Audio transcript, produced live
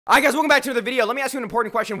Alright guys, welcome back to the video. Let me ask you an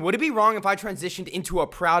important question. Would it be wrong if I transitioned into a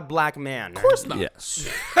proud black man? Of course not. Yes.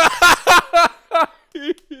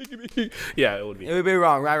 Yeah, it would be. It would be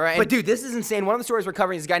wrong, right? But dude, this is insane. One of the stories we're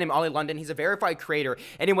covering is a guy named Oli London. He's a verified creator.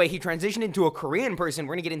 Anyway, he transitioned into a Korean person.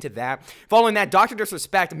 We're gonna get into that. Following that, Dr.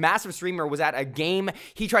 Disrespect, massive streamer, was at a game.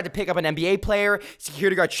 He tried to pick up an NBA player.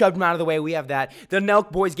 Security guard shoved him out of the way. We have that. The NELK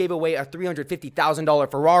boys gave away a $350,000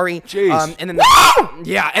 Ferrari. Jeez. And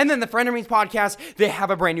then the Frenemies Podcast, they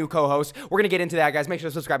have a brand new co-host. We're gonna get into that, guys. Make sure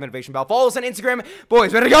to subscribe, notification bell. Follow us on Instagram.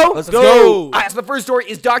 Boys, ready to go? Let's go. All right, so the first story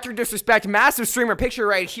is Dr. Disrespect, massive streamer, picture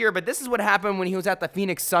right here, but this is what happened when he was at the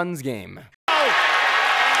Phoenix Suns game. Cam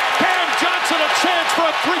Johnson, a chance for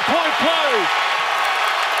a three-point play.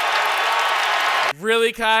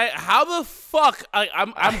 Really, Kai? How the fuck?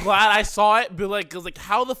 I'm glad I saw it, but like,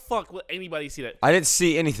 how the fuck would anybody see that? I didn't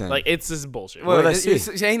see anything. Like, it's just bullshit. What did I see? You're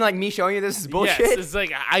saying like me showing you this is bullshit? Yes, it's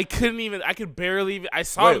like I could barely even. I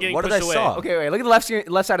saw him getting what pushed did I away. saw? Okay, wait, look at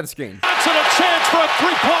the left side of the screen. Johnson, a chance for a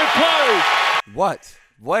three-point play. What?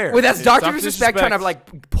 Where? Wait, that's Dr. Dr. Disrespect trying to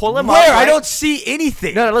like pull him up. Where? Right? I don't see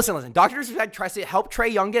anything. No, listen. Dr. Disrespect tries to help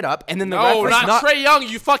Trae Young get up, and then the No, ref not Trae Young,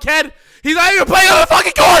 you fuckhead. He's not even playing on the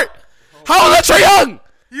fucking court. How is that Trae Young?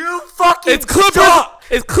 You fucking It's Clippers. suck.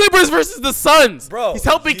 It's Clippers versus the Suns. Bro, he's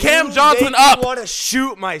helping you Cam Johnson make up. me want to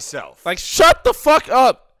shoot myself. Like, shut the fuck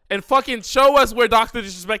up and fucking show us where Dr.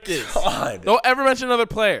 Disrespect is. God. Don't ever mention another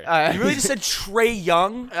player. You really just said Trae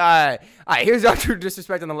Young? all right, here's Dr.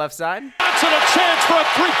 Disrespect on the left side. Johnson, a chance for a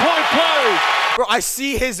three-point play. Bro, I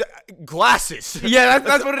see his glasses. Yeah,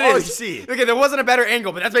 that's what it all is. you see. Okay, there wasn't a better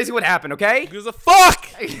angle, but that's basically what happened, okay? He was a fuck.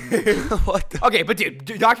 What the? Okay, but dude,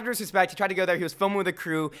 Dr. Disrespect, he tried to go there. He was filming with a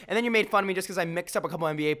crew, and then you made fun of me just because I mixed up a couple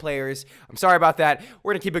NBA players. I'm sorry about that.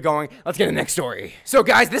 We're gonna keep it going. Let's get to the next story. So,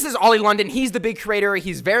 guys, this is Oli London. He's the big creator.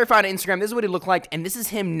 He's verified on Instagram. This is what he looked like, and this is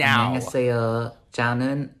him now. 안녕하세요.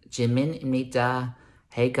 저는 지민입니다.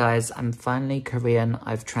 Hey guys, I'm finally Korean.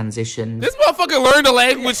 I've transitioned. This motherfucker learned the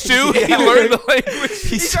language too. He learned the language.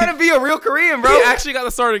 He's trying to be a real Korean, bro. He actually got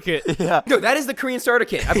the starter kit. Yeah. Dude, that is the Korean starter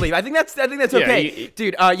kit, I believe. I think that's okay.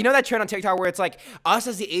 Dude, you know that trend on TikTok where it's like us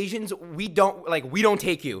as the Asians, we don't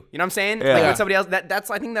take you. You know what I'm saying? Yeah. Like when somebody else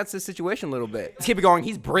I think that's the situation a little bit. Let's keep it going.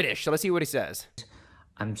 He's British, so let's see what he says.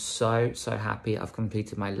 I'm so happy I've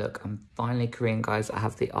completed my look. I'm finally Korean, guys. I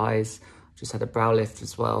have the eyes. Just had a brow lift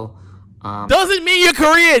as well. Doesn't mean you're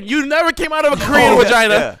Korean. You never came out of a Korean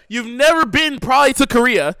vagina. Yeah. You've never been probably to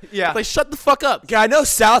Korea. Yeah. Like, shut the fuck up. Okay, I know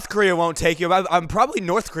South Korea won't take you, but I'm probably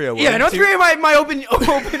North Korea will. Yeah, North Korea my open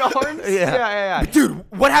arms. Yeah. But dude,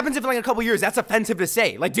 what happens if in like a couple years that's offensive to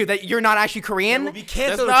say? Like, dude, that you're not actually Korean? We'll be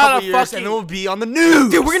canceled in That's a not couple a years, fucking- and then we'll be on the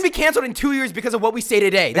news. Dude, we're gonna be canceled in 2 years because of what we say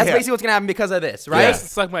today. That's Yeah. basically what's gonna happen because of this, right? Yeah.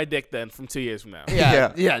 Suck my dick then from 2 years from now.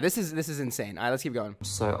 Yeah. This is insane. All right, let's keep going.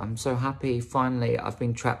 So I'm so happy. Finally, I've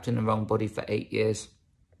been trapped in the wrong body for 8 years.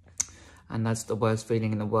 And that's the worst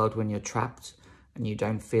feeling in the world when you're trapped and you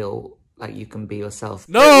don't feel like you can be yourself.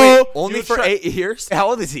 No. Wait, only for 8 years? How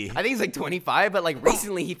old is he? I think he's like 25, but like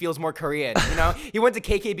recently he feels more Korean. You know, he went to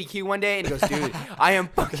KKBQ one day and he goes, "Dude, I am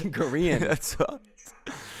fucking Korean. That's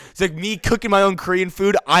it's like me cooking my own Korean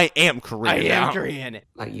food. I am Korean. I am Korean."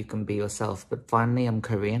 Like you can be yourself. But finally, I'm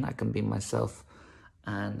Korean. I can be myself.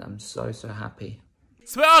 And I'm so happy.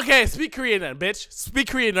 Okay, speak Korean then, bitch. Speak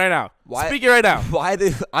Korean right now. Why- Speak it right now. Why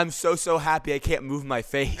I'm so happy I can't move my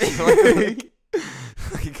face.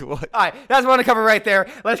 Like, what? All right, that's what I want to cover right there.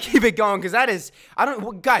 Let's keep it going because that is,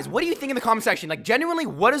 guys, what do you think in the comment section? Like, genuinely,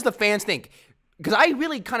 what does the fans think? Because I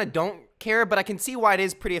really kind of don't care, but I can see why it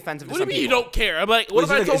is pretty offensive to What do some you mean you people. don't care? I'm like, what Is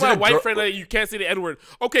if I it told a my girl- white friend that you can't say the N-word?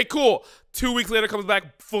 Okay, cool. 2 weeks later, comes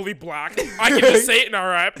back fully black. I can just say it in our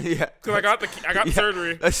rap. Yeah. Because I got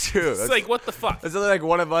surgery. That's true. It's like, what the fuck? It's like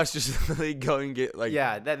one of us just really go and get like.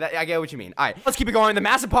 Yeah, I get what you mean. All right, let's keep it going. The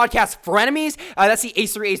massive podcast, Frenemies. That's the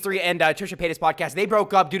Ace3 and Trisha Paytas podcast. They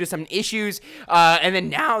broke up due to some issues, and then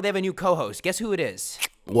now they have a new co-host. Guess who it is?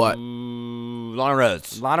 What? Lana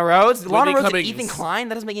Rhodes. Lana Rhodes. Lana Rhodes and Cummings. Ethan Klein.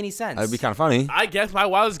 That doesn't make any sense. That'd be kind of funny. I guess my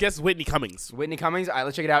wildest guess is Whitney Cummings. Whitney Cummings. All right,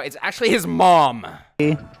 let's check it out. It's actually his mom.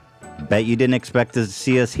 Bet you didn't expect to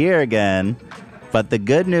see us here again. But the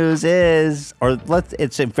good news is,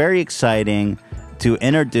 it's very exciting to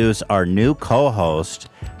introduce our new co-host,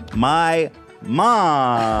 my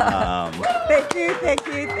mom. Thank you.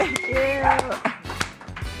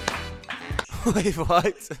 Wait,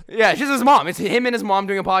 what? Yeah, she's his mom. It's him and his mom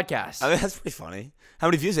doing a podcast. I mean, that's pretty funny. How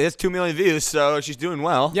many views? It has 2 million views, so she's doing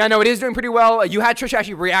well. Yeah, no, it is doing pretty well. You had Trisha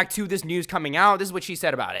actually react to this news coming out. This is what she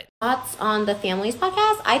said about it. Thoughts on the Frenemies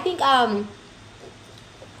Podcast? I think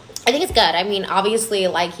it's good. I mean, obviously,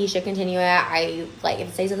 like, he should continue it. If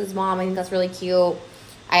it stays with his mom, I think that's really cute.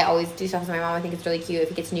 I always do stuff with my mom. I think it's really cute. If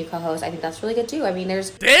he gets a new co-host, I think that's really good too. I mean, there's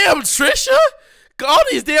Damn, Trisha! All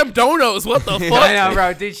these damn donuts. What the fuck? I know,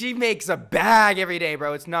 bro. Dude, she makes a bag every day,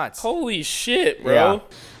 bro. It's nuts. Holy shit, bro. Yeah.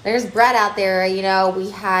 There's Brett out there. You know,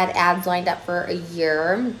 we had ads lined up for a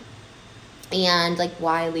year, and like,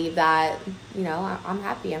 why leave that? You know, I'm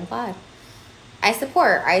happy. I'm glad. I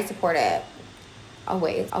support it.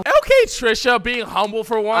 Always. Okay, Trisha, being humble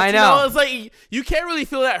for once. I know. You know, it's like you can't really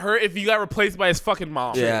feel that hurt if you got replaced by his fucking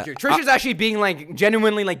mom. Yeah. Trisha's actually being like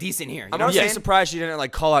genuinely like decent here. You I'm know what honestly I'm saying? surprised you didn't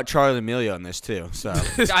like call out Charlie D'Amelio on this too. So All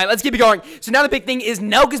right, let's keep it going. So now the big thing is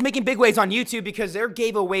NELK is making big waves on YouTube because they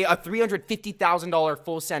gave away a $350,000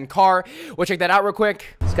 full send car. We'll check that out real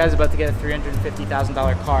quick. This guy's about to get a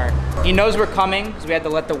 $350,000 car. He knows we're coming, so we had to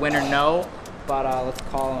let the winner know. But let's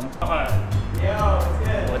call him.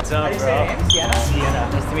 What's up, bro? Nice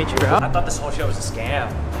to meet you, bro. I thought this whole show was a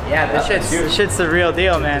scam. Yeah, this shit's the real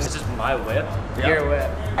deal, man. This is my whip. Your whip.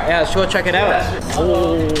 Yeah, let's go check it out.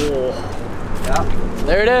 Oh. Yeah.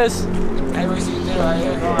 There it is. I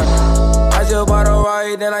just bought a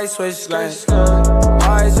ride, then I switched lanes.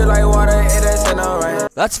 Eyes just like water, it is in the rain.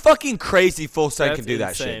 that's fucking crazy. Full Send That's can do that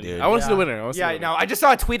insane. shit, dude. I want to see the winner. I just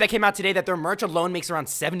saw a tweet that came out today that their merch alone makes around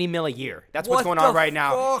 70 mil a year. That's what's What going on the right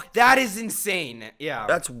now. fuck? That is insane. Yeah.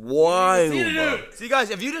 That's wild, bro. See, guys,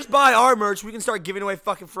 if you just buy our merch, we can start giving away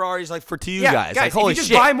fucking Ferraris like for to you guys. Like, holy if you just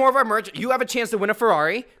shit. buy more of our merch, you have a chance to win a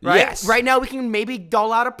Ferrari, right? Yes. Right now, we can maybe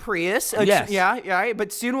doll out a Prius. Yes. Yeah, right.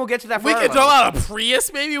 But soon we'll get to that We Ferrari. could throw out a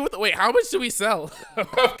Prius maybe. Wait, how much do we sell? I'm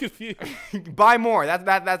confused. Buy more.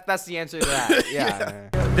 That's the answer to that. Yeah.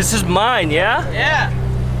 This is mine, yeah? Yeah.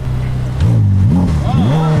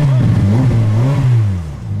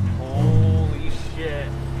 Holy shit.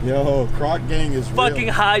 Yo, Croc Gang is Fucking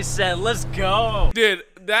real. high send. Let's go. Dude,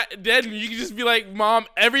 then you can just be like, Mom,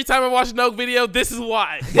 every time I watch a NELK video, this is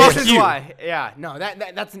why. This is why. Yeah. No,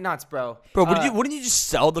 that's nuts, bro. Bro, wouldn't you just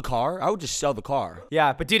sell the car? I would just sell the car.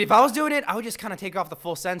 Yeah, but dude, if I was doing it, I would just kind of take off the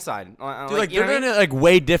full send side. Dude, you know they're what I doing mean? it like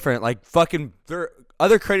way different. Like fucking,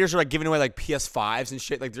 other creators are like giving away like PS5s and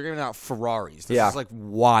shit. Like they're giving out Ferraris. This is like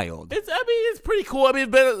wild. It's pretty cool. I mean,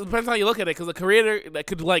 it depends how you look at it, because a creator that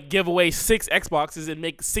could like give away 6 Xboxes and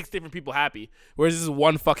make 6 different people happy, whereas this is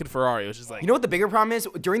one fucking Ferrari, which is like. You know what the bigger problem is?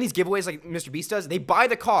 During these giveaways, like Mr. Beast does, they buy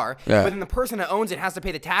the car, but then the person that owns it has to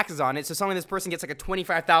pay the taxes on it. So suddenly this person gets like a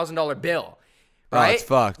 $25,000 bill. Right? it's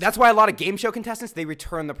fucked. That's why a lot of game show contestants, they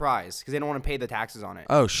return the prize because they don't want to pay the taxes on it.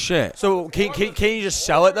 Oh shit. So can you just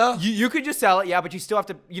sell it though? You could just sell it, yeah, but you still have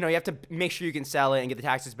to, you have to make sure you can sell it and get the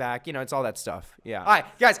taxes back. It's all that stuff. Yeah. All right,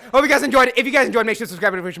 guys, hope you guys enjoyed it. If you guys enjoyed, make sure to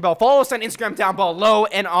subscribe to the notification bell. Follow us on Instagram down below,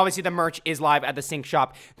 and obviously the merch is live at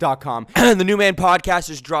TheSyncShop.com. The New Man podcast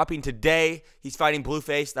is dropping today. He's fighting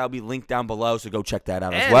Blueface. That'll be linked down below, so go check that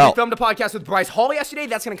out as well. We filmed a podcast with Bryce Hall yesterday.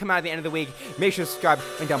 That's going to come out at the end of the week. Make sure to subscribe.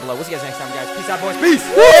 Link down below. We'll see you guys next time, guys. Peace out, boys.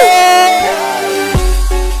 Peace.